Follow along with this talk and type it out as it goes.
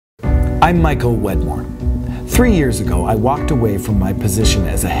I'm Michael Wedmore. 3 years ago, I walked away from my position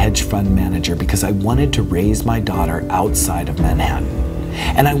as a hedge fund manager because I wanted to raise my daughter outside of Manhattan.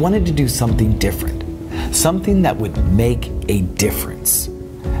 And I wanted to do something different, something that would make a difference.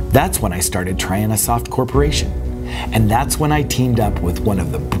 That's when I started Trianasoft Corporation. And that's when I teamed up with one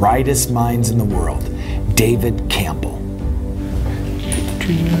of the brightest minds in the world, David Campbell.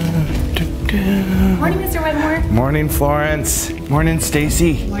 Morning, Mr. Wedmore. Morning, Florence. Morning,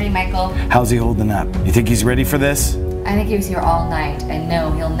 Stacy. Morning, Michael. How's he holding up? You think he's ready for this? I think he was here all night, and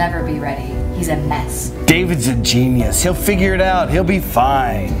no, he'll never be ready. He's a mess. David's a genius. He'll figure it out. He'll be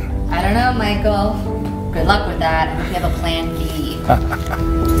fine. I don't know, Michael. Good luck with that. I hope you have a plan B.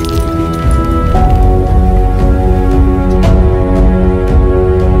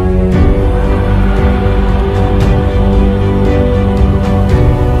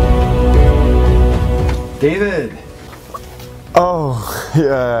 David. Oh,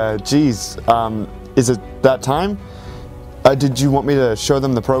 yeah, geez. Is it that time? Did you want me to show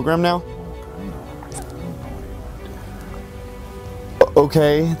them the program now?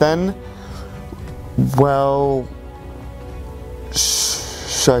 Okay, then. Well,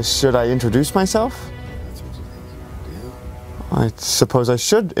 should I introduce myself? I suppose I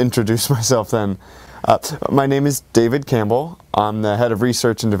should introduce myself then. My name is David Campbell. I'm the head of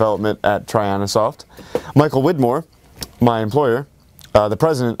research and development at Trianasoft. Michael Widmore, my employer, the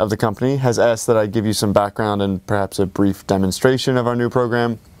president of the company, has asked that I give you some background and perhaps a brief demonstration of our new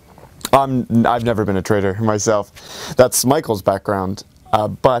program. I've never been a trader myself. That's Michael's background.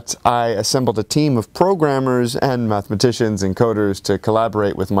 But I assembled a team of programmers and mathematicians and coders to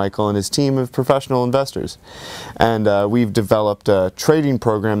collaborate with Michael and his team of professional investors. And we've developed a trading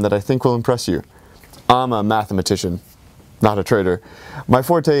program that I think will impress you. I'm a mathematician, not a trader. My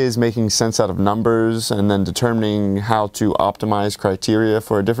forte is making sense out of numbers and then determining how to optimize criteria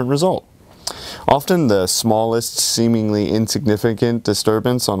for a different result. Often the smallest, seemingly insignificant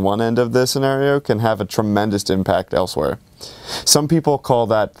disturbance on one end of the scenario can have a tremendous impact elsewhere. Some people call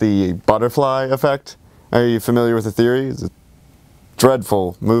that the butterfly effect. Are you familiar with the theory? It's a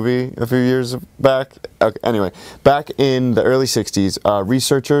dreadful movie a few years back. Okay, anyway, back in the early 60s, a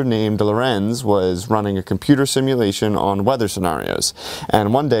researcher named Lorenz was running a computer simulation on weather scenarios.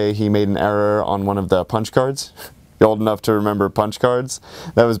 And one day he made an error on one of the punch cards. You old enough to remember punch cards?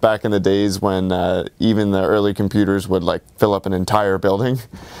 That was back in the days when even the early computers would like fill up an entire building.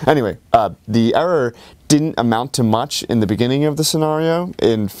 Anyway, the error didn't amount to much in the beginning of the scenario.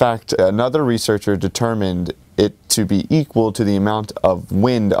 In fact, another researcher determined it to be equal to the amount of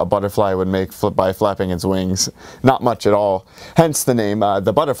wind a butterfly would make by flapping its wings. Not much at all. Hence the name,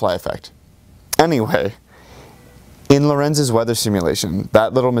 the butterfly effect. Anyway, in Lorenz's weather simulation,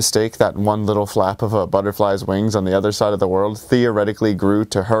 that little mistake, that one little flap of a butterfly's wings on the other side of the world, theoretically grew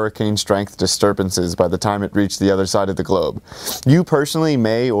to hurricane-strength disturbances by the time it reached the other side of the globe. You personally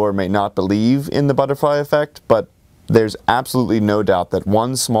may or may not believe in the butterfly effect, but there's absolutely no doubt that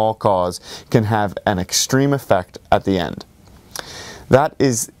one small cause can have an extreme effect at the end. That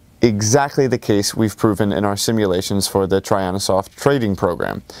is exactly the case we've proven in our simulations for the Trianasoft trading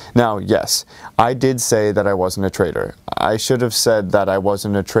program. Now, yes, I did say that I wasn't a trader. I should have said that I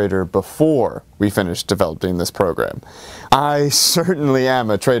wasn't a trader before we finished developing this program. I certainly am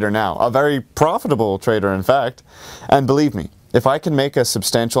a trader now, a very profitable trader in fact. And believe me, if I can make a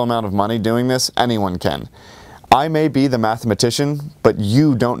substantial amount of money doing this, anyone can. I may be the mathematician, but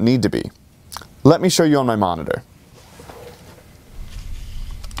you don't need to be. Let me show you on my monitor.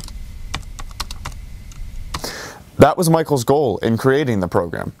 That was Michael's goal in creating the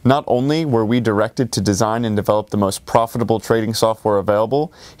program. Not only were we directed to design and develop the most profitable trading software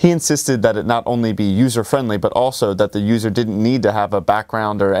available, he insisted that it not only be user-friendly, but also that the user didn't need to have a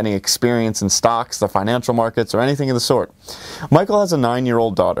background or any experience in stocks, the financial markets, or anything of the sort. Michael has a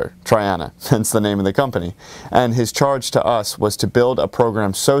 9-year-old daughter, Triana, hence the name of the company, and his charge to us was to build a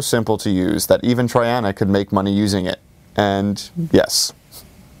program so simple to use that even Triana could make money using it. And yes,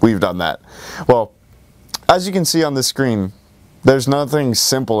 we've done that. Well, as you can see on the screen, there's nothing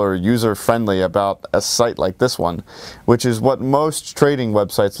simple or user-friendly about a site like this one, which is what most trading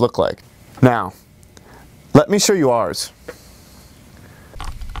websites look like. Now, let me show you ours.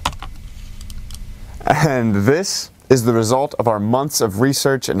 And this is the result of our months of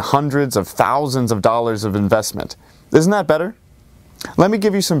research and hundreds of thousands of dollars of investment. Isn't that better? Let me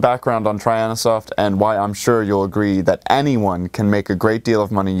give you some background on Trianasoft and why I'm sure you'll agree that anyone can make a great deal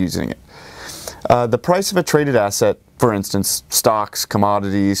of money using it. The price of a traded asset, for instance, stocks,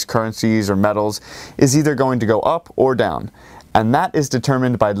 commodities, currencies, or metals, is either going to go up or down. and that is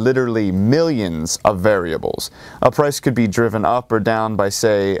determined by literally millions of variables. A price could be driven up or down by,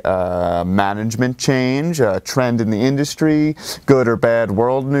 say, management change, a trend in the industry, good or bad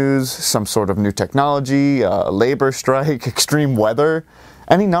world news, some sort of new technology, a labor strike, extreme weather,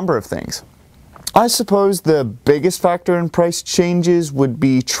 any number of things. I suppose the biggest factor in price changes would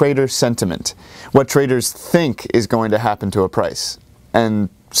be trader sentiment, what traders think is going to happen to a price. And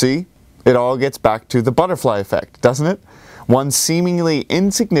see, it all gets back to the butterfly effect, doesn't it? One seemingly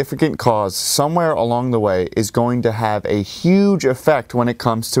insignificant cause somewhere along the way is going to have a huge effect when it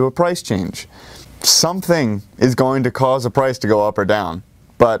comes to a price change. Something is going to cause a price to go up or down.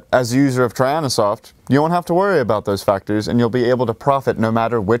 But as a user of Trianasoft, you won't have to worry about those factors and you'll be able to profit no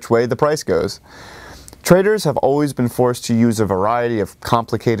matter which way the price goes. Traders have always been forced to use a variety of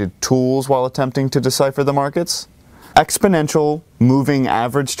complicated tools while attempting to decipher the markets. Exponential, moving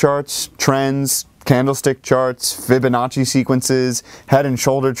average charts, trends, candlestick charts, Fibonacci sequences, head and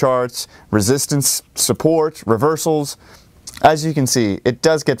shoulder charts, resistance, support, reversals. As you can see, it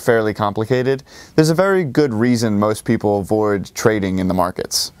does get fairly complicated. There's a very good reason most people avoid trading in the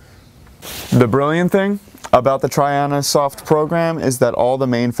markets. The brilliant thing about the Trianasoft program is that all the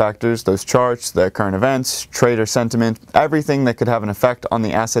main factors, those charts, the current events, trader sentiment, everything that could have an effect on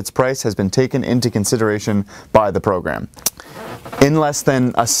the asset's price has been taken into consideration by the program. In less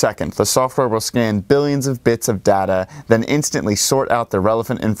than a second, the software will scan billions of bits of data, then instantly sort out the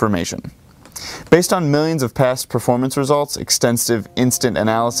relevant information. Based on millions of past performance results, extensive instant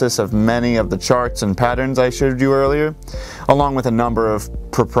analysis of many of the charts and patterns I showed you earlier, along with a number of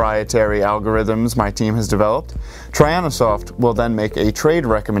proprietary algorithms my team has developed, Trianasoft will then make a trade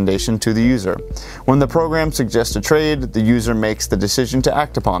recommendation to the user. When the program suggests a trade, the user makes the decision to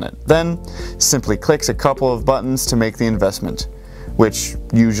act upon it, then simply clicks a couple of buttons to make the investment, which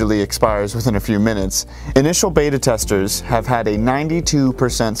usually expires within a few minutes. Initial beta testers have had a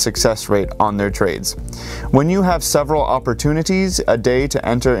 92% success rate on their trades. When you have several opportunities a day to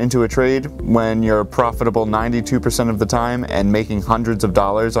enter into a trade, when you're profitable 92% of the time and making hundreds of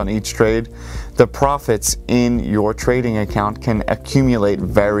dollars on each trade, the profits in your trading account can accumulate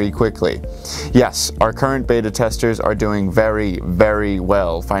very quickly. Yes, our current beta testers are doing very, very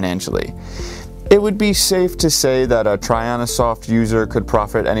well financially. It would be safe to say that a Trianasoft user could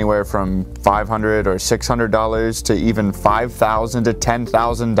profit anywhere from $500 or $600 to even $5,000 to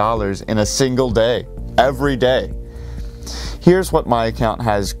 $10,000 in a single day, every day. Here's what my account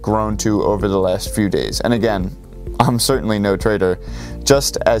has grown to over the last few days. And again, I'm certainly no trader.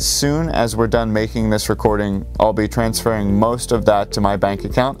 Just as soon as we're done making this recording, I'll be transferring most of that to my bank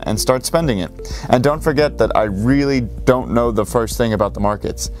account and start spending it. And don't forget that I really don't know the first thing about the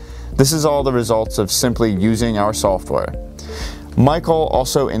markets. This is all the results of simply using our software. Michael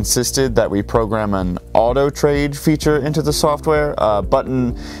also insisted that we program an auto trade feature into the software, a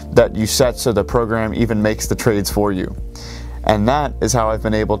button that you set so the program even makes the trades for you. And that is how I've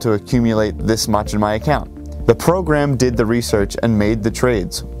been able to accumulate this much in my account. The program did the research and made the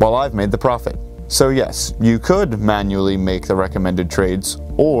trades, while I've made the profit. So yes, you could manually make the recommended trades,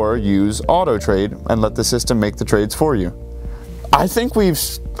 or use auto trade and let the system make the trades for you. I think we've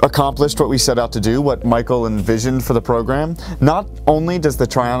accomplished what we set out to do, what Michael envisioned for the program. Not only does the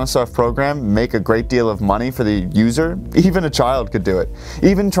Trianasoft program make a great deal of money for the user, even a child could do it.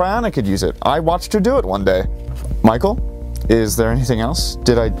 Even Triana could use it. I watched her do it one day. Michael, is there anything else?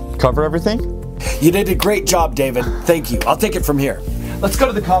 Did I cover everything? You did a great job, David. Thank you. I'll take it from here. Let's go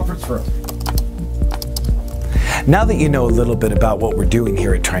to the conference room. Now that you know a little bit about what we're doing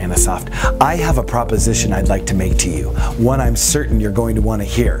here at Trianasoft, I have a proposition I'd like to make to you, one I'm certain you're going to want to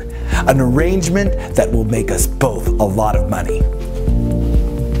hear. An arrangement that will make us both a lot of money.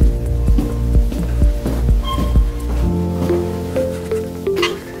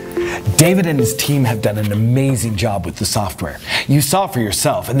 David and his team have done an amazing job with the software. You saw for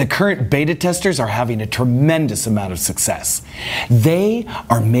yourself, and the current beta testers are having a tremendous amount of success. They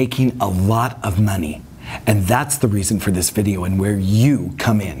are making a lot of money. And that's the reason for this video and where you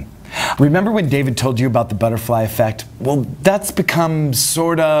come in. Remember when David told you about the butterfly effect? Well, that's become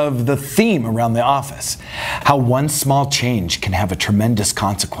sort of the theme around the office. How one small change can have a tremendous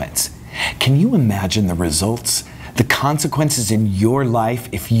consequence. Can you imagine the results? The consequences in your life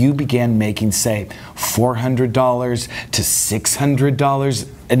if you began making, say, $400 to $600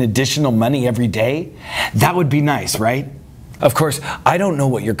 in additional money every day? That would be nice, right? Of course, I don't know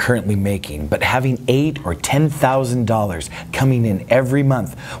what you're currently making, but having $8,000 or $10,000 coming in every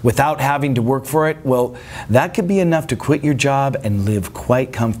month without having to work for it, well, that could be enough to quit your job and live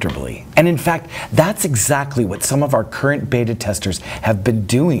quite comfortably. And in fact, that's exactly what some of our current beta testers have been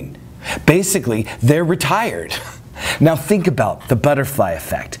doing. Basically, they're retired. Now think about the butterfly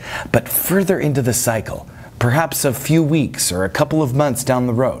effect, but further into the cycle, perhaps a few weeks or a couple of months down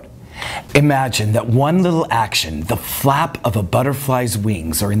the road. Imagine that one little action, the flap of a butterfly's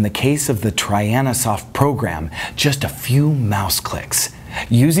wings, or in the case of the Trianasoft program, just a few mouse clicks.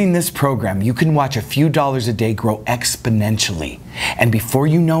 Using this program, you can watch a few dollars a day grow exponentially. And before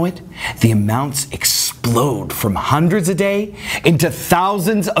you know it, the amounts explode from hundreds a day into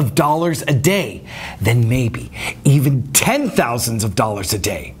thousands of dollars a day, then maybe even $10,000s a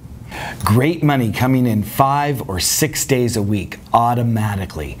day. Great money coming in 5 or 6 days a week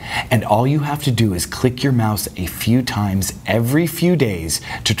automatically. And all you have to do is click your mouse a few times every few days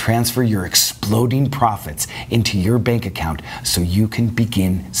to transfer your exploding profits into your bank account so you can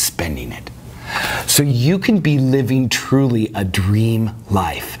begin spending it. So you can be living truly a dream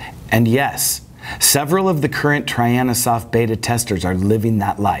life. And yes, several of the current Trianasoft beta testers are living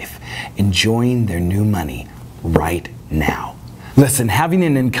that life, enjoying their new money right now. Listen, having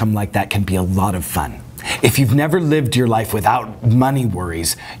an income like that can be a lot of fun. If you've never lived your life without money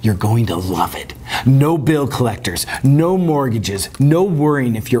worries, you're going to love it. No bill collectors, no mortgages, no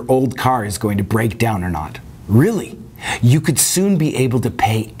worrying if your old car is going to break down or not. Really, you could soon be able to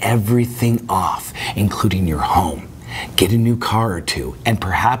pay everything off, including your home, get a new car or two, and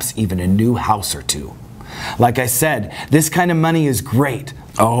perhaps even a new house or two. Like I said, this kind of money is great.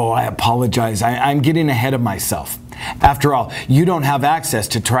 Oh, I apologize. I'm getting ahead of myself. After all, you don't have access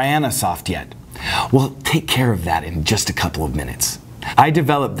to Trianasoft yet. Well, take care of that in just a couple of minutes. I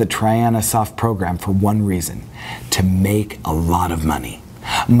developed the Trianasoft program for one reason: to make a lot of money.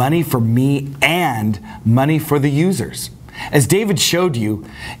 Money for me and money for the users. As David showed you,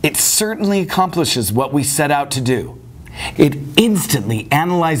 it certainly accomplishes what we set out to do. It instantly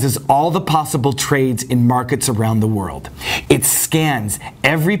analyzes all the possible trades in markets around the world. It scans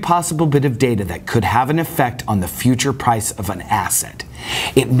every possible bit of data that could have an effect on the future price of an asset.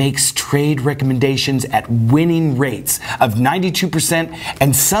 It makes trade recommendations at winning rates of 92%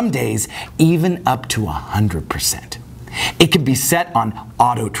 and some days even up to 100%. It can be set on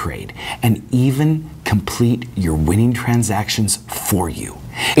auto trade and even complete your winning transactions for you.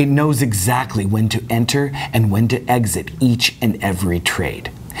 It knows exactly when to enter and when to exit each and every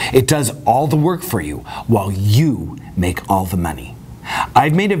trade. It does all the work for you while you make all the money.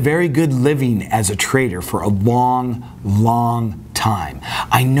 I've made a very good living as a trader for a long time.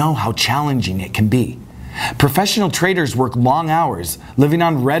 I know how challenging it can be. Professional traders work long hours, living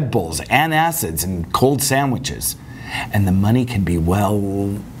on Red Bulls, antacids, and cold sandwiches. And the money can be,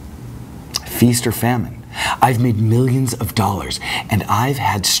 well, feast or famine. I've made millions of dollars, and I've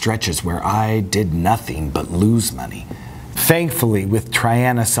had stretches where I did nothing but lose money. Thankfully, with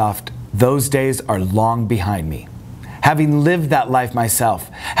Trianasoft, those days are long behind me. Having lived that life myself,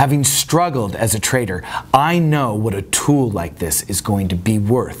 having struggled as a trader, I know what a tool like this is going to be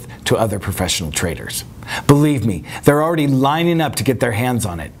worth to other professional traders. Believe me, they're already lining up to get their hands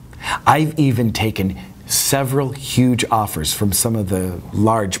on it. I've even taken several huge offers from some of the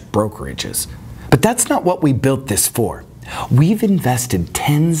large brokerages. But that's not what we built this for. We've invested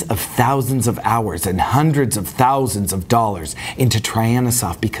tens of thousands of hours and hundreds of thousands of dollars into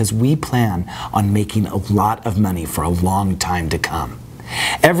Trianasoft because we plan on making a lot of money for a long time to come.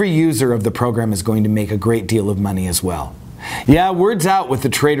 Every user of the program is going to make a great deal of money as well. Yeah, word's out with the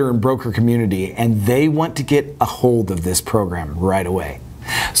trader and broker community, and they want to get a hold of this program right away.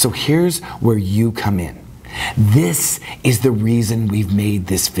 So here's where you come in. This is the reason we've made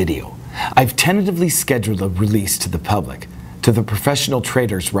this video. I've tentatively scheduled a release to the public, to the professional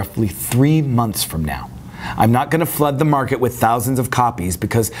traders, roughly 3 months from now. I'm not going to flood the market with thousands of copies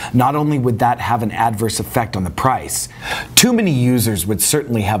because not only would that have an adverse effect on the price, too many users would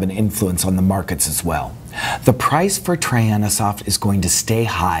certainly have an influence on the markets as well. The price for Trianasoft is going to stay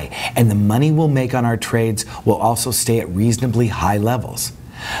high, and the money we'll make on our trades will also stay at reasonably high levels.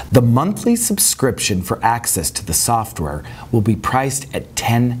 The monthly subscription for access to the software will be priced at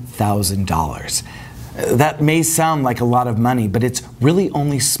 $10,000. That may sound like a lot of money, but it's really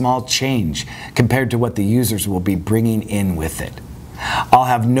only small change compared to what the users will be bringing in with it. I'll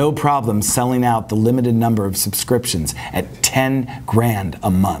have no problem selling out the limited number of subscriptions at 10 grand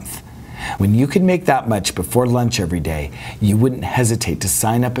a month. When you can make that much before lunch every day, you wouldn't hesitate to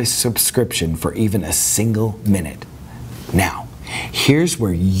sign up a subscription for even a single minute. Now, here's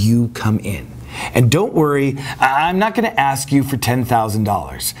where you come in. And don't worry, I'm not going to ask you for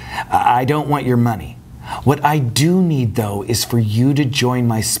 $10,000. I don't want your money. What I do need, though, is for you to join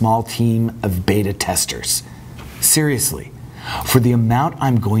my small team of beta testers. Seriously, for the amount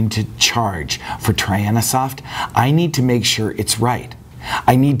I'm going to charge for Trianasoft, I need to make sure it's right.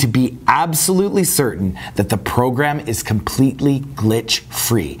 I need to be absolutely certain that the program is completely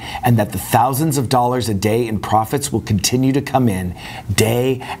glitch-free and that the thousands of dollars a day in profits will continue to come in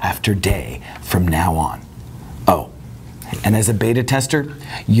day after day from now on. Oh, and as a beta tester,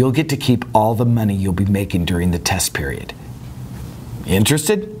 you'll get to keep all the money you'll be making during the test period.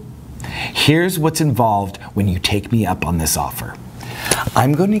 Interested? Here's what's involved when you take me up on this offer.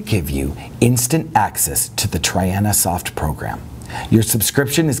 I'm going to give you instant access to the Trianasoft program. Your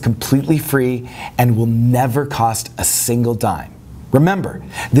subscription is completely free and will never cost a single dime. Remember,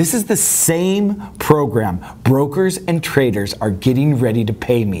 this is the same program brokers and traders are getting ready to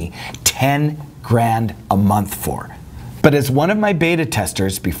pay me 10 grand a month for. But as one of my beta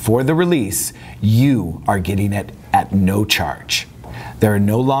testers before the release, you are getting it at no charge. There are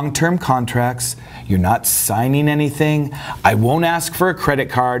no long-term contracts. You're not signing anything. I won't ask for a credit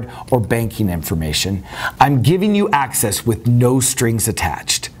card or banking information. I'm giving you access with no strings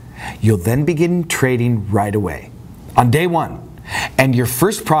attached. You'll then begin trading right away, on day one. And your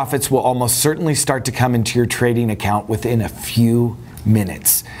first profits will almost certainly start to come into your trading account within a few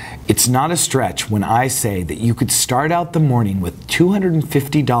minutes. It's not a stretch when I say that you could start out the morning with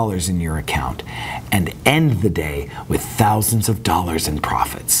 $250 in your account and end the day with thousands of dollars in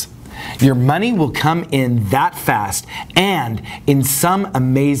profits. Your money will come in that fast and in some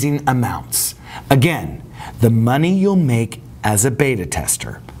amazing amounts. Again, the money you'll make as a beta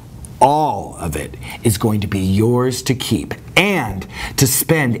tester, all of it is going to be yours to keep and to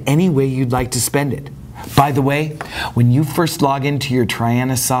spend any way you'd like to spend it. By the way, when you first log into your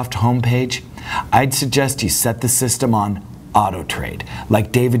Trianasoft homepage, I'd suggest you set the system on auto trade,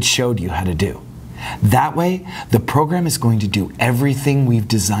 like David showed you how to do. That way, the program is going to do everything we've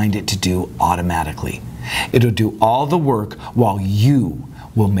designed it to do automatically. It'll do all the work while you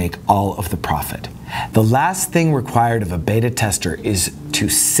will make all of the profit. The last thing required of a beta tester is to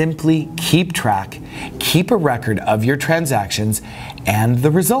simply keep track, keep a record of your transactions and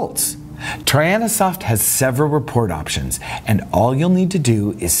the results. Trianasoft has several report options, and all you'll need to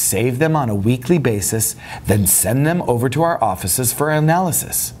do is save them on a weekly basis, then send them over to our offices for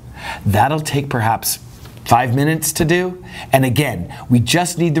analysis. That'll take perhaps 5 minutes to do, and again, we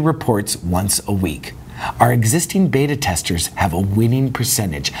just need the reports once a week. Our existing beta testers have a winning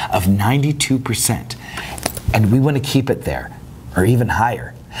percentage of 92%, and we want to keep it there, or even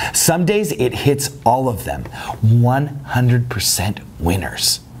higher. Some days it hits all of them, 100%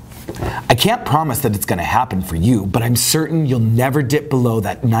 winners. I can't promise that it's going to happen for you, but I'm certain you'll never dip below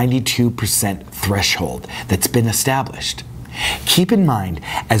that 92% threshold that's been established. Keep in mind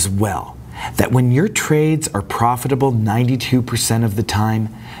as well that when your trades are profitable 92% of the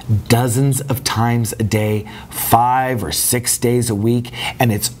time, dozens of times a day, 5 or 6 days a week,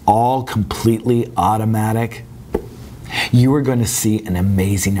 and it's all completely automatic, you are going to see an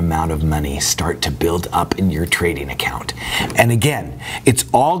amazing amount of money start to build up in your trading account. And again, it's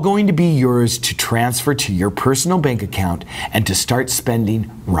all going to be yours to transfer to your personal bank account and to start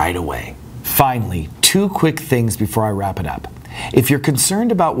spending right away. Finally, 2 quick things before I wrap it up. If you're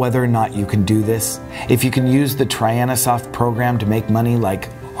concerned about whether or not you can do this, if you can use the Trianasoft program to make money like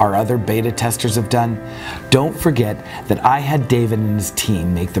our other beta testers have done, don't forget that I had David and his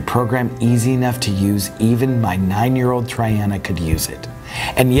team make the program easy enough to use. Even my 9-year-old Triana could use it.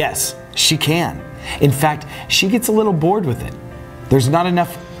 And yes, she can. In fact, she gets a little bored with it. There's not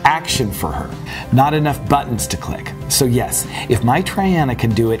enough action for her, not enough buttons to click. So yes, if my Triana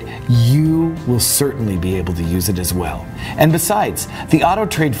can do it, you will certainly be able to use it as well. And besides, the auto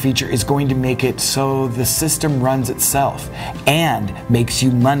trade feature is going to make it so the system runs itself and makes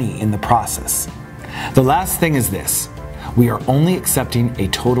you money in the process. The last thing is this. We are only accepting a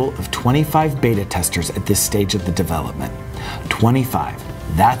total of 25 beta testers at this stage of the development.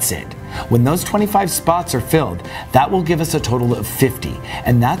 25, that's it. When those 25 spots are filled, that will give us a total of 50,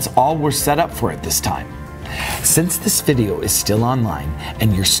 and that's all we're set up for at this time. Since this video is still online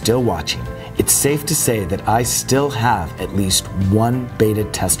and you're still watching, it's safe to say that I still have at least 1 beta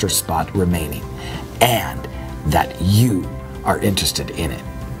tester spot remaining, and that you are interested in it.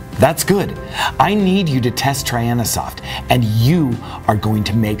 That's good. I need you to test Trianasoft, and you are going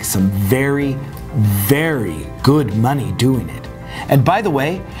to make some very, very good money doing it. And by the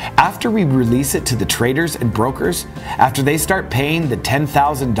way, after we release it to the traders and brokers, after they start paying the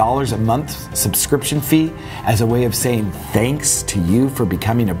 $10,000 a month subscription fee as a way of saying thanks to you for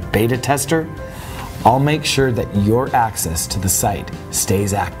becoming a beta tester, I'll make sure that your access to the site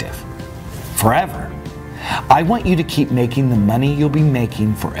stays active forever. I want you to keep making the money you'll be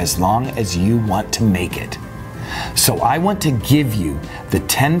making for as long as you want to make it. So I want to give you the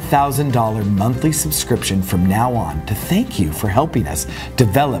 $10,000 monthly subscription from now on to thank you for helping us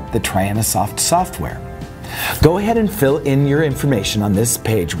develop the Trianasoft software. Go ahead and fill in your information on this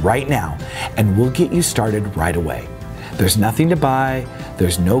page right now, and we'll get you started right away. There's nothing to buy,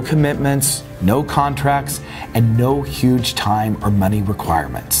 there's no commitments, no contracts, and no huge time or money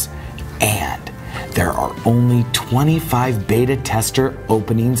requirements. And there are only 25 beta tester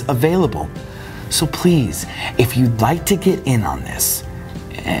openings available. So please, if you'd like to get in on this,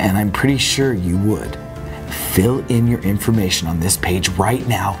 and I'm pretty sure you would, fill in your information on this page right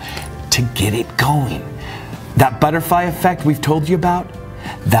now to get it going. That butterfly effect we've told you about,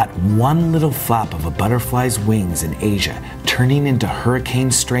 that one little flap of a butterfly's wings in Asia turning into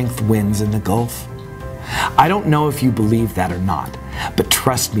hurricane-strength winds in the Gulf. I don't know if you believe that or not, but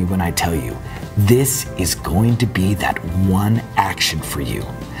trust me when I tell you, this is going to be that one action for you.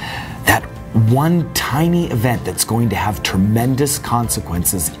 That one tiny event that's going to have tremendous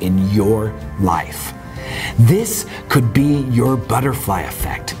consequences in your life. This could be your butterfly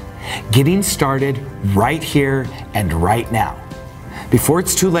effect, getting started right here and right now. Before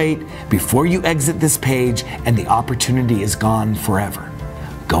it's too late, before you exit this page and the opportunity is gone forever,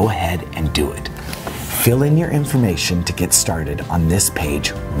 go ahead and do it. Fill in your information to get started on this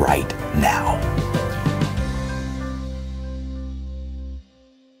page right now.